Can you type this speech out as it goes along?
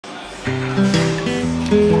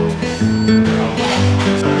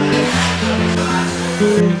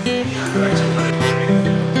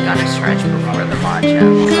Gotta stretch before the matcha.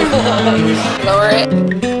 Lower it.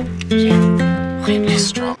 Yeah.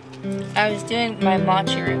 Strong. I was doing my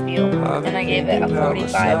matcha review and I gave it a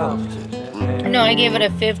 45. No, I gave it a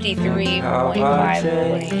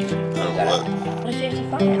 53.5. What a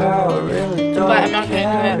 55. But I'm not going to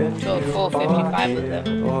commit to a full 55 of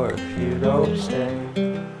them. Or if you don't say.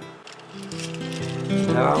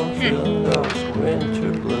 Now I'm feeling those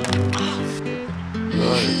winter blues.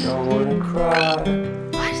 But I don't wanna cry.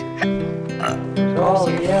 All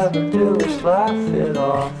we ever do is laugh it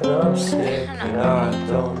off, and I'm sick, and I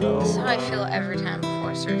don't know. That's how I feel every time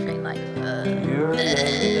before surfing, like, I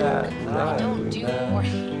don't do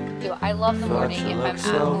morning. Dude, I love the morning if I'm at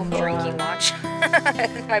home drinking matcha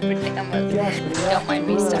in my pajamas. Don't mind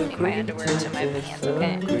me stuffing my underwear into my pants,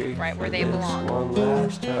 okay? Right where they belong.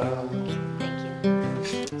 Thank you.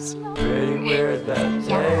 Pretty weird that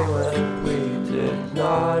day when we did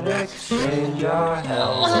not exchange our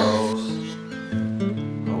hellos.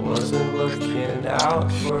 Wasn't looking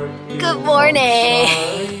out for you. Good morning.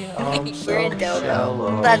 We're in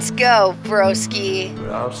Dogo. Let's go, broski.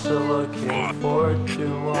 But I'm still looking forward to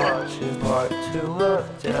watching part 2 of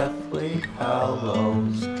Deathly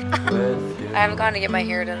Hallows with you. I haven't gone to get my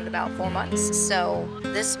hair done in about 4 months, so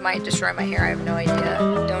this might destroy my hair. I have no idea.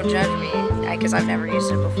 Don't judge me, because I've never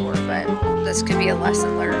used it before, but this could be a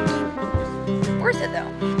lesson learned. Worth it though.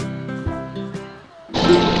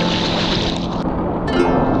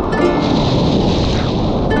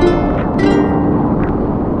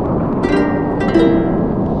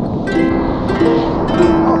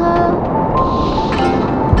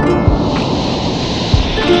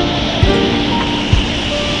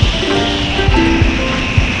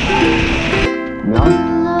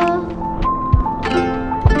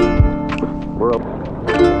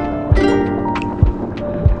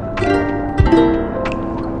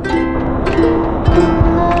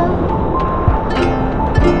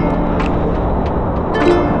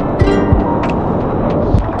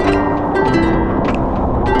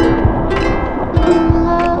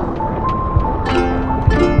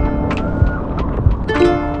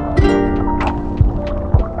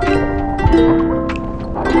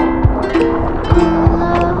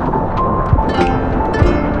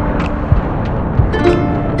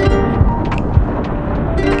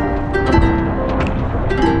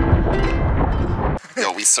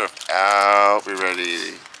 We surfed out. We're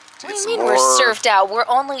ready to get some more. We're surfed out. We're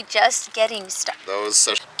only just getting started. That was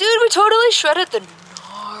such. Dude, we totally shredded the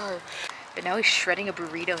gnar. But now he's shredding a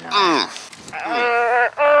burrito now.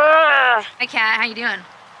 Hi, Cat. How you doing?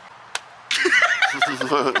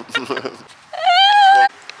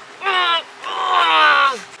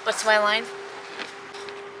 What's my line?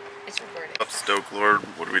 It's recording. Up, Stoke Lord.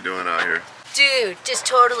 What are we doing out here? Dude, just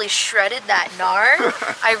totally shredded that gnar.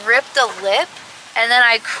 I ripped the lip. And then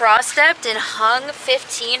I cross-stepped and hung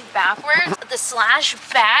 15 backwards. The slash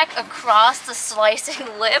back across the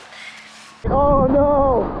slicing lip. Oh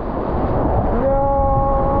no!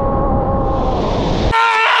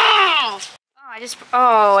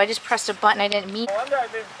 I just pressed a button I didn't mean.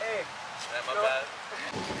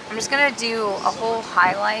 I'm just gonna do a whole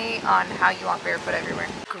highlight on how you walk barefoot everywhere.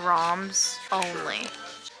 Groms only.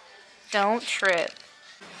 Don't trip.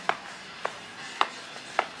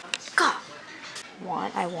 Go!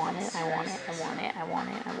 I want it, I want it, I want it, I want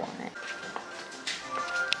it, I want it.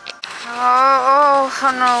 Oh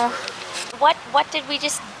no. What did we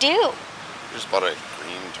just do? We just bought a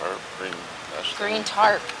green tarp. Green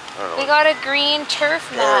tarp. We got a green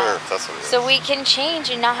turf mat. That's what it is. So we can change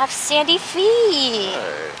and not have sandy feet.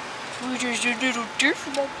 Right. We just a little turf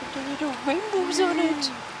mat with the little rainbows on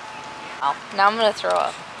it. Oh, now I'm gonna throw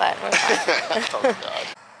up, but we're fine. Oh god.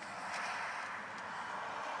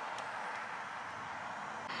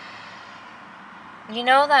 You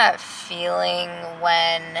know that feeling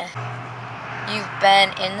when you've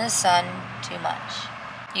been in the sun too much?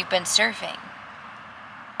 You've been surfing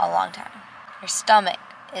a long time. Your stomach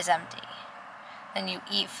is empty. Then you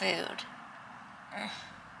eat food.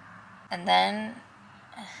 And then,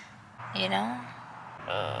 you know?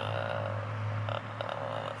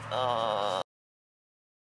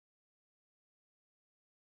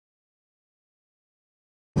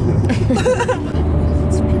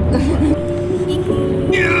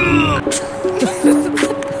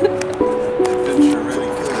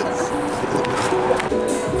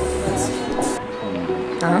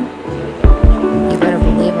 Huh? You better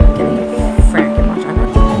believe I'm getting fracking much. I'm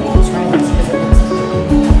not going to try this because it looks good.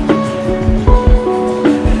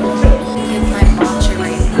 My matcha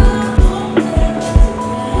right now.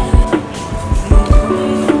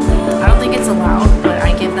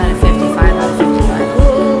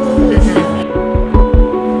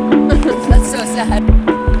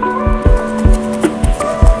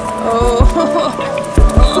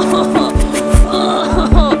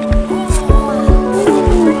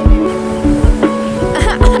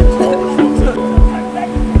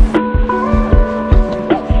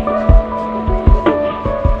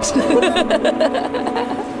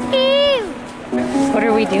 What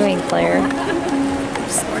are we doing, Claire?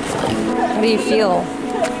 Snorkeling. How do you feel?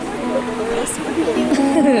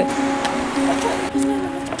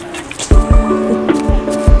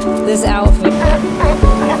 This outfit.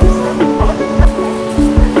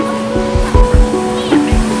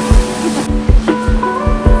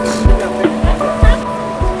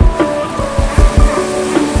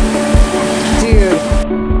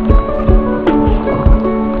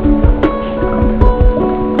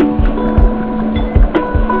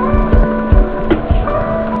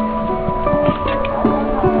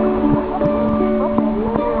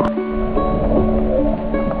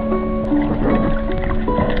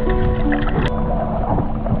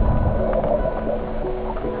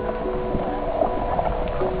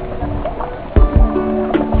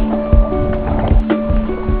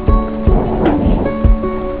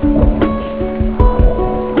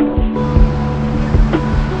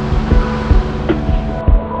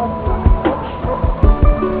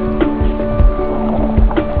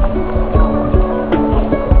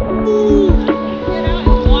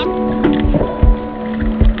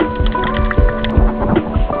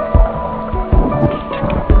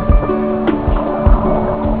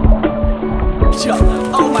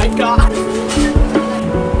 Oh my god!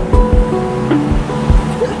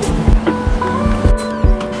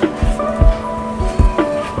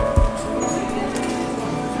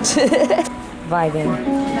 Vibing.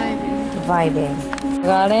 Vibing. You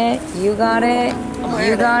got it. You got it.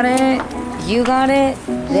 You got it. You got it.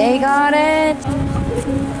 They got it.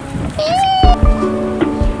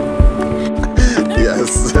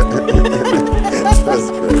 Yes. That's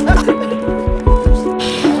great.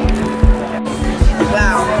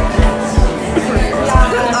 Wow.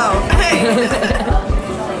 Oh, hey!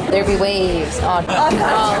 There be waves on.